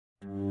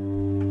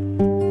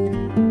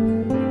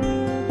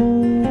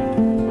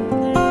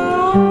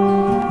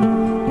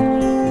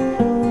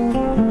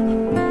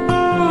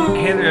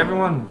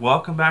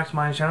welcome back to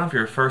my channel. If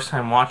you're a first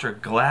time watcher,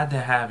 glad to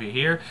have you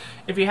here.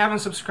 If you haven't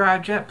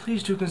subscribed yet,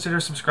 please do consider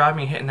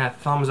subscribing, hitting that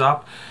thumbs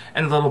up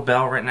and the little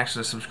bell right next to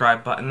the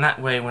subscribe button.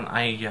 That way when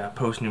I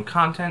post new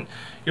content,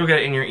 you'll get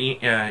it in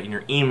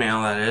your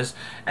email, that is,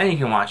 and you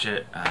can watch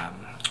it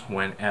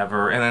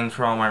whenever. And then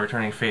for all my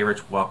returning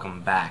favorites,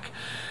 welcome back.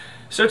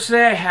 So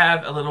today I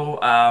have a little,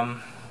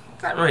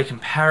 not really a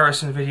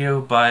comparison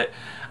video, but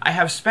I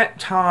have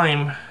spent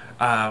time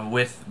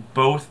with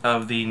both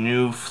of the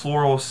new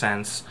floral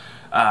scents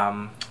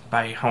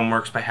by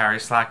Homeworx by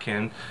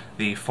Slatkin,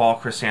 the Fall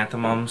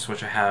Chrysanthemums,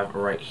 which I have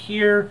right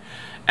here,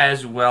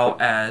 as well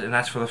as, and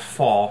that's for the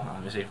fall,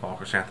 obviously Fall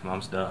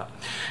Chrysanthemums, duh.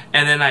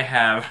 And then I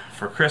have,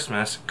 for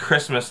Christmas,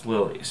 Christmas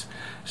Lilies.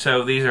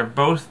 So these are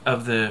both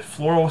of the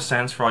floral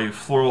scents for all you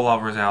floral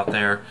lovers out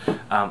there.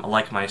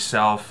 Like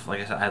myself,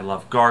 like I said, I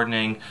love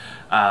gardening.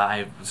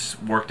 I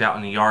worked out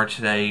in the yard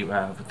today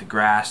with the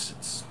grass.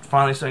 It's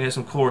finally starting to get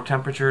some cooler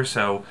temperatures,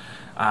 so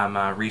I'm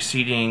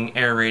reseeding,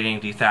 aerating,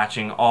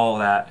 dethatching, all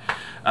that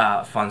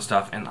fun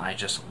stuff, and I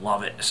just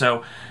love it.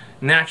 So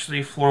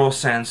naturally, floral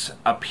scents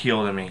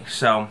appeal to me.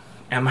 So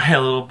am I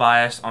a little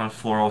biased on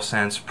floral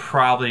scents?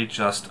 Probably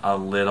just a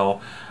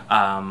little,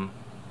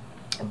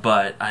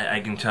 but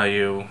I can tell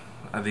you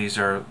these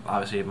are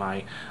obviously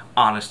my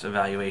honest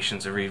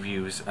evaluations and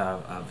reviews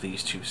of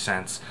these two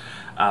scents.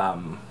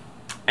 And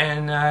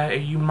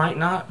you might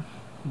not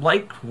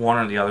like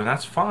one or the other, and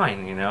that's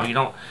fine. You know,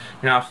 you're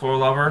not a floral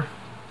lover.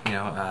 You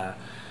know,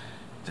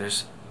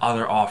 there's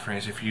other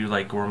offerings. If you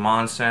like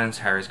gourmand scents,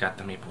 Harry's got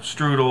the maple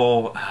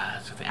strudel,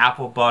 it's got the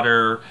apple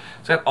butter.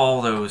 It's got all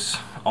those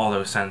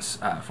scents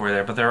for you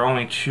there. But there are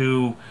only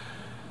two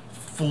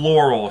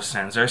floral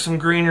scents. There's some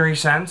greenery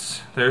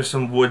scents. There's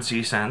some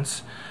woodsy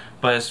scents.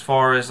 But as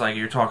far as like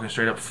you're talking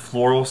straight up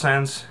floral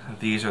scents,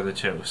 these are the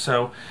two.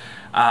 So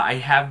I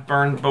have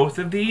burned both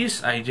of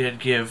these. I did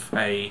give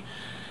a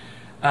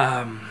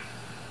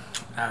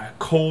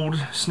cold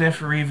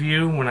sniff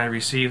review when I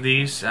received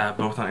these,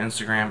 both on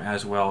Instagram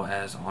as well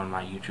as on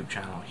my YouTube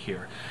channel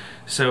here.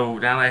 So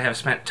now that I have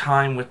spent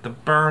time with the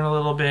burn a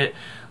little bit,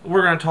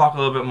 we're going to talk a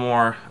little bit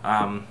more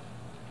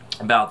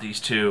about these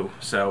two.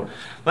 So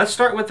let's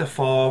start with the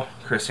Fall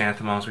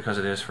Chrysanthemums because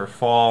it is for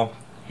fall.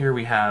 Here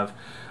we have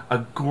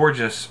a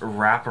gorgeous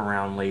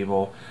wraparound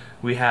label.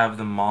 We have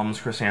the Mom's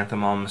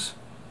Chrysanthemums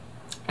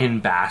in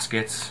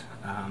baskets.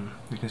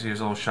 You can see there's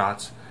little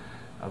shots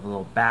of a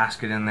little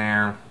basket in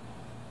there,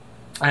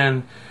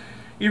 and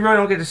you really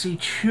don't get to see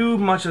too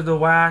much of the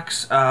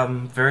wax.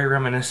 Very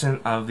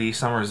reminiscent of the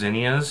summer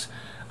zinnias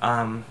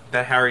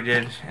that Harry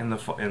did in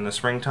the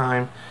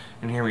springtime.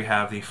 And here we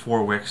have the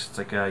 4 wicks. It's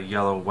like a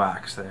yellow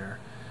wax there.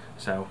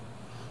 So,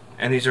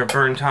 and these are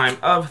burn time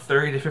of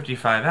 30 to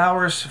 55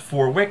 hours,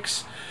 4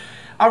 wicks.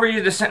 I'll read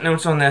you the scent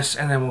notes on this,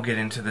 and then we'll get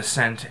into the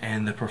scent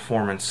and the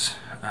performance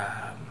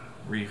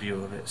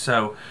review of it.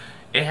 So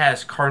it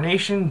has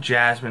carnation,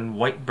 jasmine,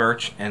 white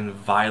birch, and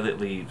violet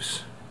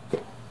leaves.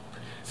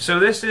 So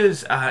this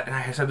is, and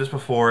I said this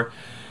before,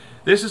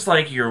 this is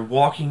like you're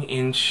walking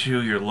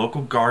into your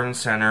local garden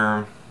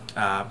center,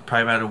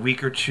 probably about a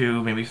week or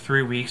two, maybe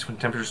 3 weeks, when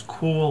temperatures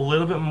cool a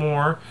little bit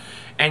more,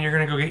 and you're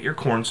going to go get your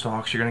corn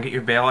stalks, you're going to get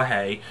your bale of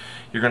hay,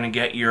 you're going to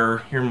get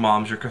your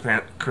mums, your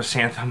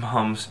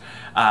chrysanthemums,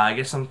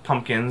 get some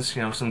pumpkins,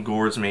 you know, some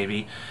gourds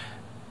maybe.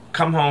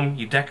 Come home,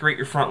 you decorate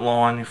your front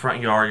lawn, your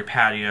front yard, your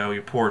patio,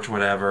 your porch,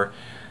 whatever.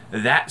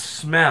 That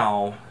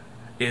smell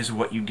is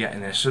what you get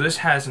in this. So this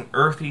has an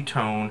earthy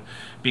tone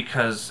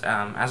because,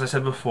 as I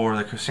said before,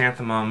 the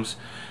chrysanthemums,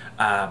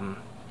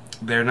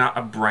 they're not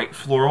a bright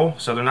floral,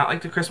 so they're not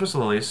like the Christmas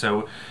lilies,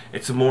 so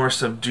it's a more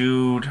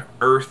subdued,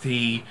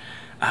 earthy,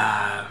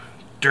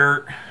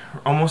 dirt,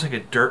 almost like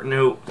a dirt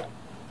note,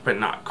 but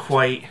not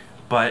quite.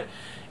 But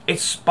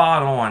it's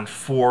spot on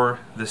for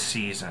the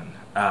season.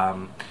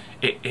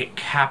 It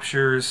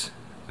captures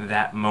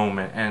that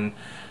moment, and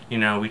you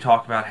know,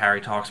 Harry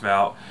talks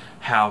about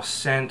how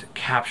scent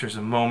captures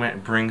a moment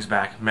and brings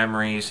back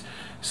memories.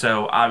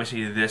 So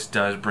obviously this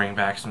does bring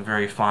back some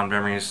very fond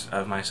memories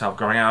of myself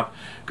growing up,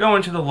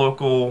 going to the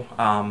local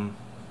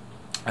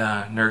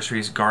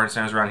nurseries, garden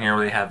centers around here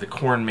where they have the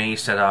corn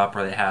maze set up,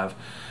 or they have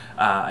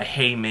a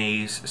hay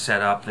maze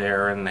set up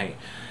there, and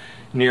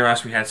near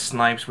us we had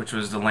Snipes, which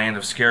was the land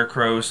of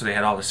scarecrows, so they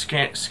had all the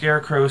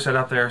scarecrows set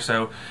up there.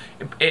 So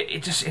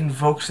it just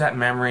invokes that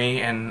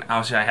memory, and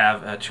obviously I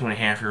have a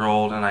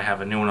 2.5-year-old and I have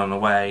a new one on the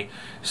way,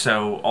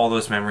 so all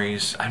those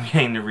memories I'm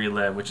getting to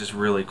relive, which is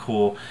really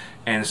cool.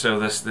 And so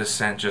this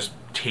scent just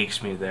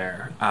takes me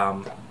there.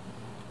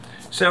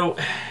 So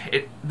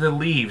the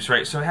leaves,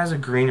 right, so it has a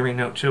greenery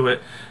note to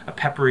it, a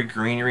peppery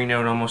greenery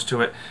note almost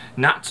to it.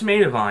 Not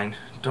tomato vine,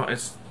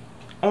 it's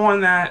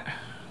on that.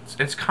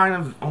 It's kind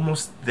of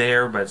almost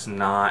there, but it's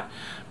not.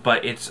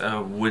 But it's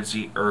a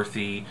woodsy,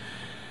 earthy,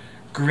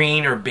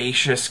 green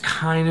herbaceous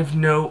kind of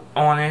note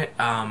on it.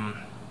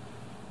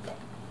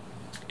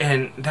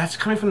 And that's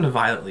coming from the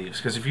violet leaves,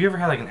 because if you ever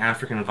had like an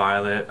African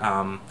violet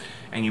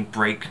and you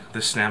break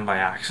the stem by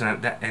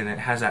accident, and it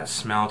has that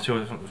smell to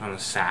it from the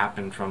sap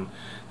and from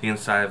the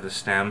inside of the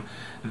stem,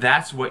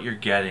 that's what you're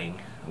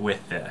getting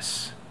with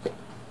this.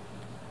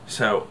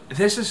 So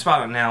this is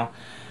spot on. Now,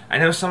 I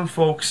know some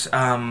folks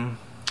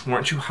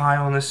weren't too high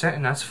on this scent,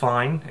 and that's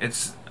fine.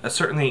 It's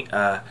certainly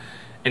an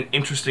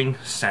interesting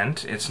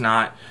scent. It's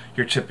not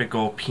your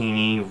typical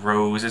peony,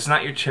 rose. It's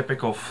not your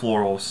typical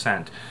floral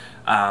scent.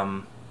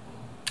 And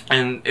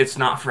it's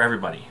not for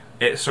everybody.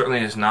 It certainly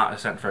is not a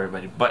scent for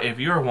everybody. But if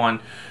you're one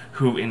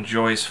who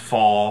enjoys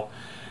fall,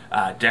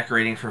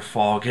 decorating for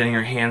fall, getting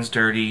your hands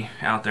dirty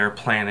out there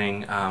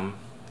planting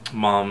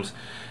mums.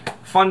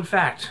 Fun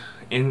fact,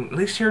 at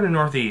least here in the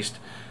Northeast,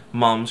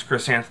 mums,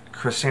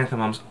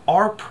 chrysanthemums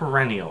are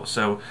perennial,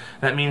 so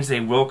that means they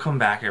will come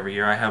back every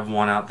year. I have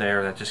one out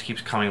there that just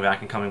keeps coming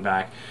back and coming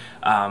back.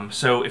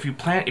 So if you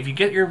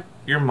get your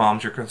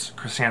mums, your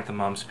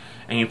chrysanthemums,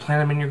 and you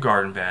plant them in your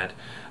garden bed,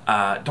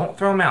 don't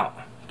throw them out.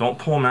 Don't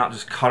pull them out.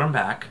 Just cut them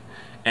back,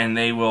 and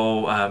they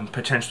will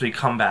potentially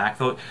come back.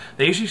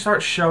 They usually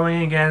start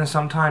showing again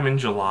sometime in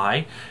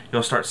July.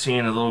 You'll start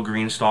seeing the little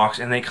green stalks,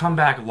 and they come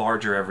back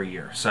larger every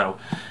year. So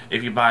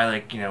if you buy,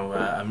 like,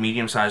 a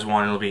medium-sized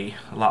one, it'll be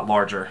a lot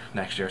larger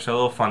next year. So a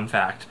little fun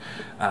fact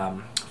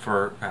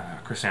for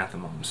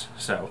chrysanthemums.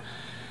 So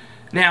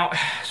now,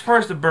 as far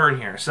as the burn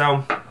here,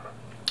 so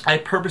I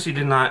purposely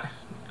did not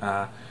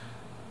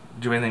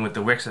do anything with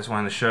the wicks. I just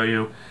wanted to show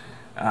you.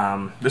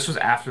 This was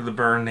after the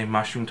burn. They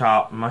mushroom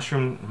topped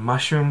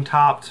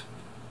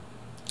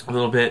a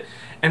little bit,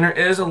 and there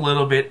is a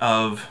little bit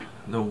of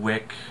the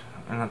wick,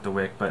 not the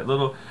wick, but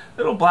little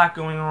black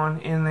going on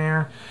in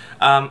there.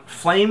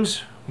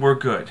 Flames were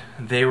good.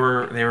 They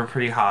were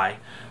pretty high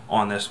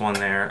on this one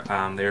there.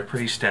 They were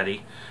pretty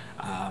steady.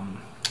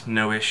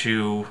 No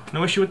issue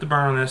with the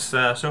burn on this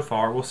so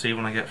far. We'll see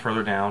when I get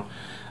further down.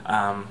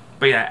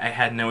 But yeah, I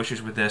had no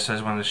issues with this. I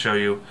just wanted to show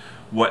you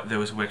what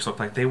those wicks look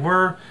like.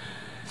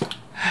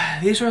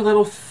 These are a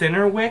little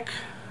thinner wick.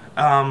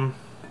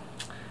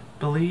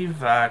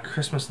 Believe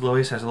Christmas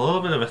Lilies has a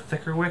little bit of a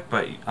thicker wick,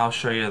 but I'll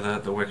show you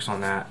the wicks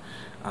on that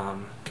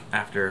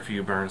after a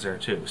few burns there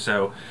too.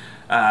 So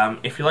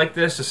if you like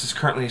this is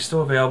currently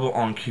still available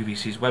on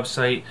QVC's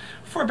website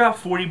for about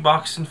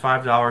 $40 and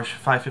 $5,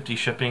 $5.50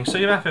 shipping. So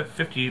you have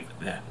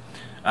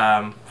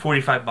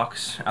 45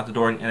 bucks out the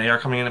door, and they are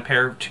coming in a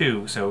pair of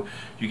 2, so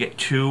you get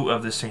 2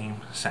 of the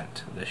same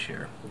scent this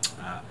year,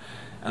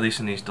 at least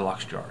in these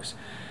deluxe jars.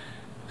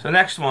 So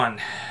next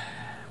one,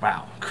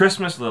 wow,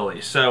 Christmas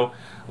Lilies. So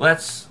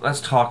let's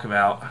talk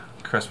about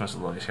Christmas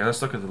Lilies here.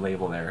 Let's look at the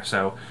label there.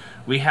 So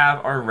we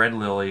have our red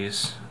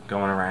lilies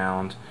going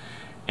around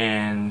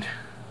and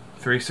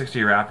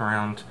 360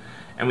 wraparound,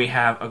 and we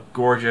have a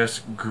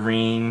gorgeous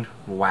green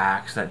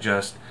wax that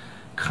just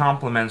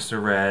complements the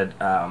red,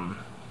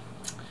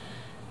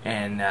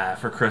 and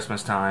for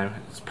Christmas time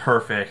it's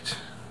perfect.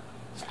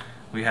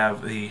 We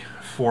have the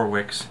 4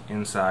 wicks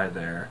inside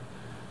there.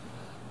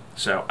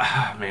 So,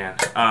 man,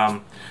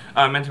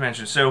 I meant to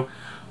mention, so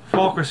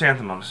fall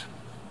chrysanthemums.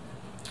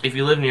 If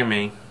you live near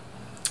me,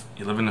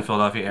 you live in the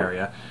Philadelphia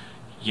area,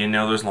 you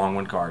know there's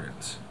Longwood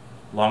Gardens.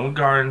 Longwood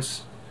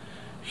Gardens,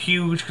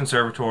 huge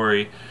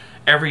conservatory.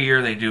 Every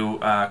year they do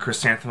a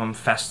chrysanthemum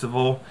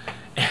festival,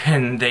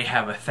 and they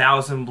have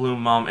 1,000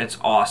 bloom mum. It's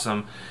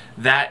awesome.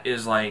 That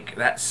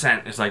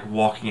scent is like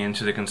walking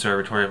into the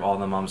conservatory of all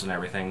the mums and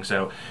everything.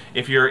 So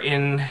if you're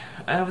in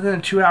within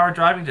a 2-hour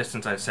driving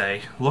distance, I'd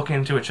say look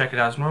into it, check it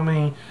out. It's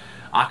normally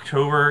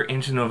October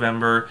into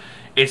November.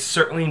 It's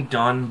certainly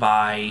done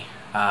by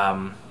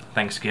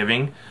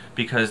Thanksgiving,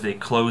 because they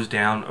close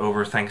down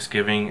over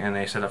Thanksgiving and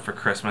they set up for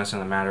Christmas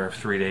in a matter of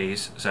 3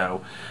 days.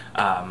 So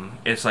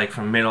it's like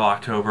from middle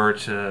October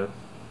to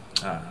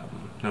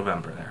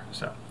November there.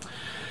 So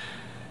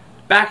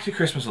back to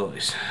Christmas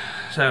Lilies.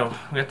 So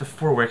we got the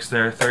 4 wicks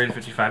there, 30 to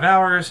 55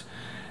 hours.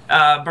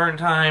 Burn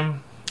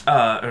time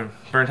 30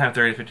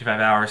 to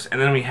 55 hours. And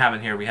then we have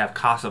in here, we have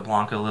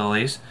Casablanca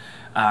lilies,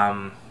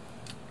 Lang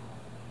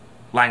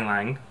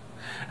Lang,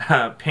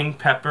 Pink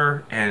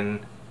Pepper, and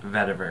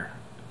Vetiver.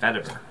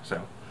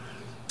 So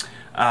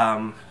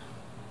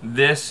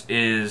this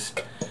is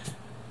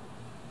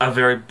a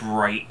very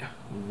bright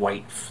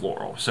white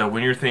floral. So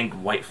when you think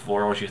white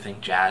florals, you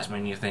think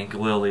jasmine, you think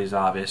lilies,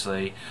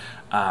 obviously.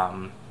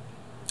 A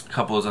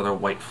couple of those other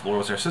white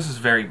florals there. So this is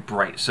very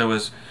bright. So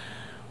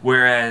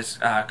whereas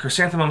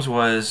chrysanthemums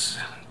was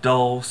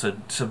dull,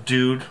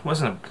 subdued,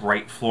 wasn't a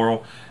bright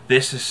floral.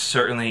 This is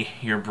certainly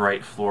your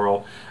bright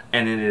floral,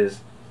 and it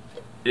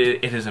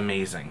is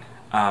amazing.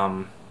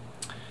 Like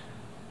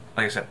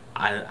I said,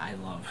 I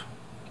love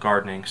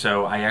gardening,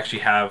 so I actually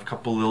have a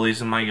couple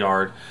lilies in my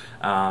yard.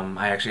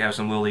 I actually have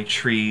some lily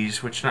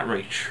trees, which not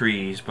really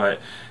trees, but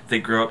they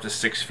grow up to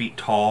 6 feet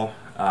tall,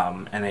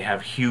 and they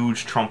have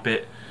huge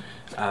trumpet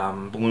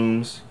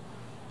blooms,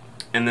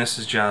 and this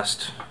is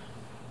just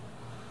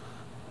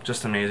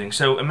amazing.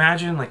 So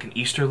imagine like an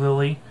Easter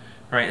lily,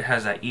 right? It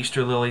has that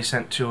Easter lily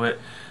scent to it,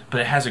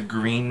 but it has a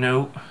green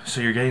note, so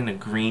you're getting the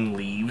green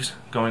leaves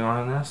going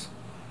on in this.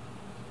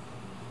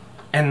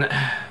 And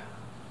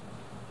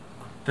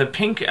the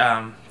pink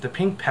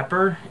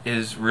pepper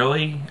is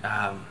really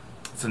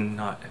it's a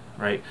nut,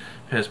 right?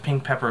 Because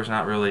pink pepper is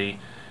not really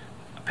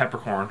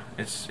peppercorn.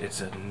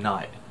 It's a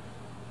nut.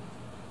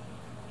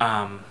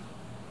 But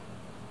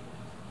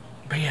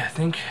yeah, I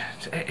think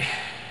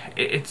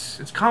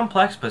it's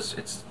complex, but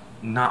it's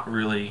not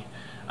really.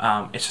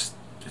 It's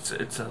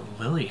a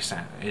lily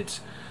scent.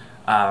 It's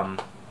the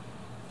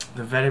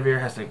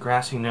vetiver has the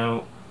grassy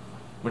note,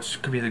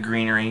 which could be the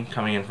greenery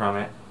coming in from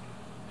it.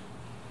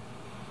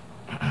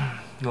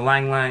 The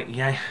lang lang,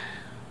 yeah,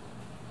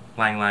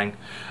 lang lang,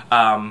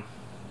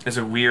 is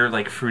a weird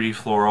like fruity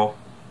floral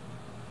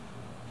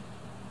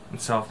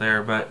itself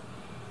there. But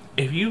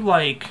if you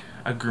like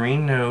a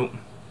green note,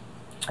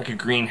 like a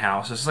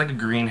greenhouse, this is like a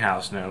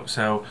greenhouse note.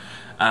 So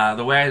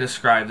the way I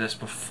described this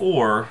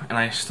before, and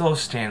I still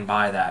stand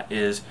by that,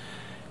 is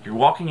you're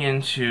walking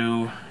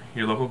into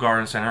your local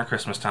garden center at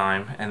Christmas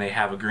time, and they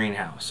have a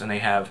greenhouse, and they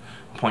have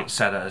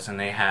poinsettias, and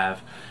they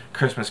have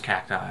Christmas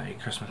cacti,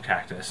 Christmas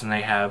cactus, and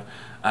they have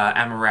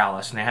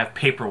amaryllis, and they have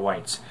paper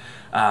whites,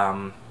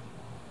 and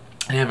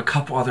they have a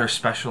couple other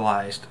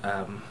specialized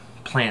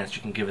plants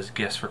you can give as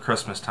gifts for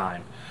Christmas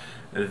time.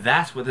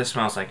 That's what this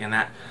smells like, and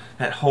that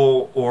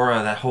whole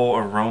aura, that whole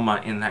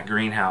aroma in that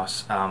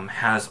greenhouse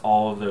has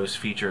all of those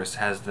features. It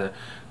has the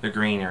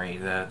greenery,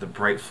 the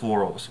bright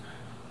florals.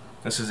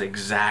 This is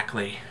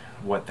exactly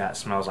what that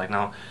smells like.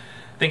 Now,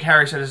 I think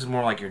Harry said this is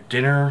more like your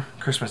dinner,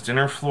 Christmas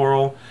dinner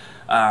floral,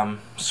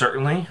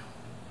 certainly,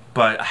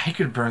 but I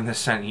could burn this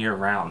scent year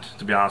round,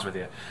 to be honest with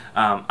you.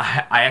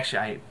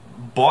 I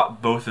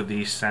bought both of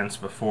these scents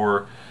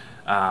before,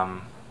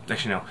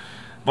 actually no,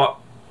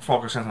 bought Fall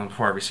Chrysanthemums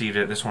before I received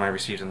it. This one I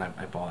received and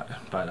I bought,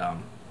 but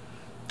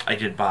I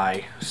did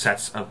buy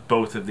sets of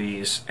both of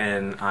these,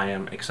 and I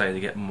am excited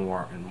to get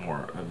more and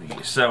more of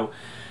these. So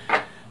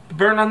the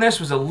burn on this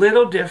was a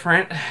little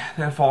different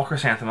than Fall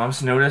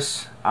Chrysanthemums.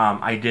 Notice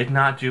I did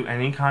not do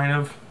any kind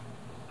of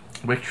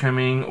wick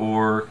trimming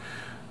or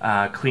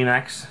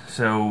Kleenex,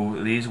 so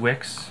these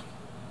wicks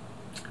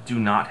do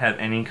not have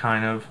any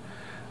kind of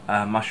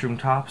mushroom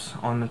tops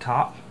on the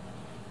top.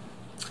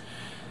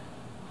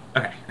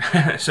 Okay,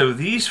 so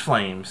these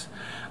flames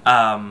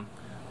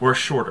were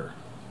shorter.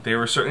 They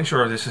were certainly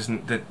shorter.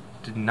 That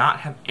did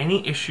not have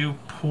any issue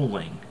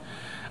pooling.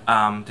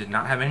 Did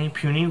not have any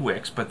puny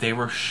wicks, but they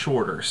were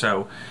shorter.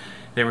 So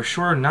they were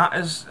shorter, not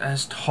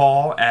as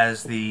tall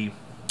as the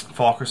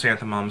Fall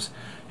Chrysanthemums.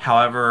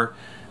 However,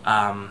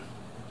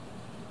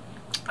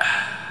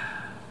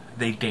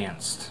 they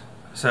danced.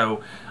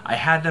 So I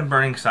had them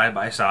burning side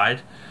by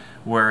side,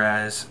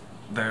 whereas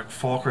the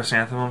Fall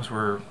Chrysanthemums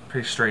were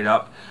pretty straight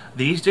up.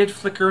 These did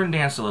flicker and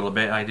dance a little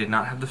bit. I did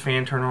not have the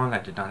fan turn on. I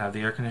did not have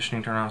the air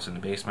conditioning turn on. I was in the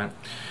basement.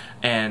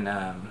 And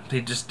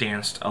they just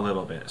danced a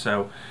little bit.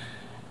 So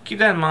keep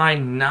that in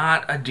mind.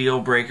 Not a deal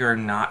breaker,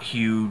 not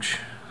huge.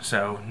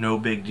 So no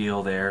big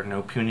deal there.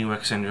 No puny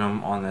wick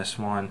syndrome on this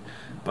one.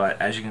 But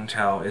as you can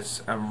tell,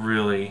 it's a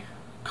really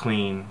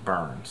clean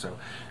burn. So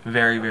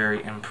very,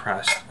 very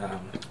impressed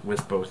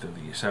with both of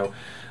these. So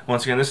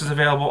once again, this is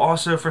available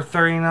also for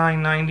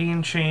 $39.90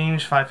 and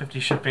change,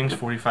 $5.50 shippings,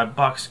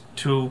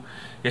 $45.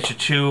 Get you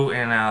two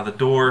and out of the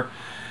door.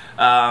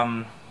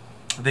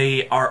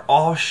 They are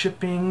all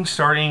shipping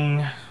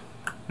starting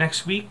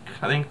next week.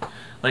 I think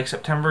like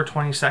September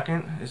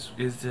 22nd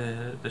is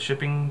the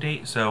shipping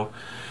date. So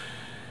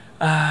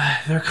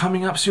they're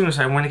coming up soon,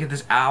 so I want to get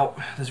this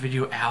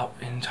video out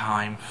in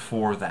time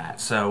for that.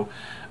 So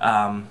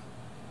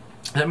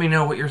let me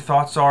know what your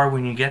thoughts are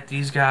when you get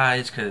these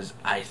guys, because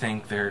I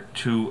think they're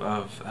two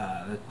of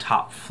the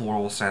top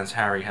floral scents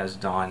Harry has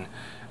done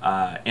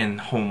in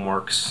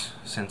Homeworx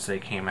since they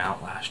came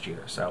out last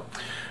year. So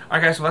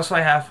alright guys, so that's what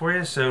I have for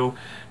you. So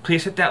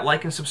please hit that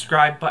like and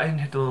subscribe button,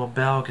 hit the little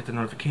bell, get the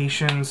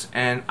notifications,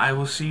 and I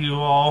will see you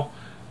all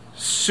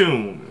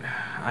soon.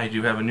 I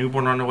do have a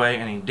newborn on the way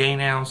any day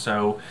now,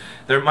 so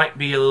there might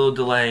be a little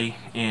delay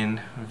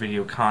in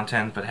video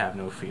content, but have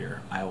no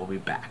fear, I will be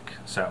back.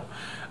 So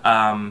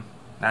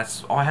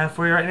that's all I have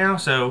for you right now.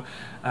 So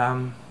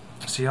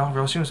see y'all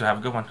real soon, so have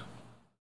a good one.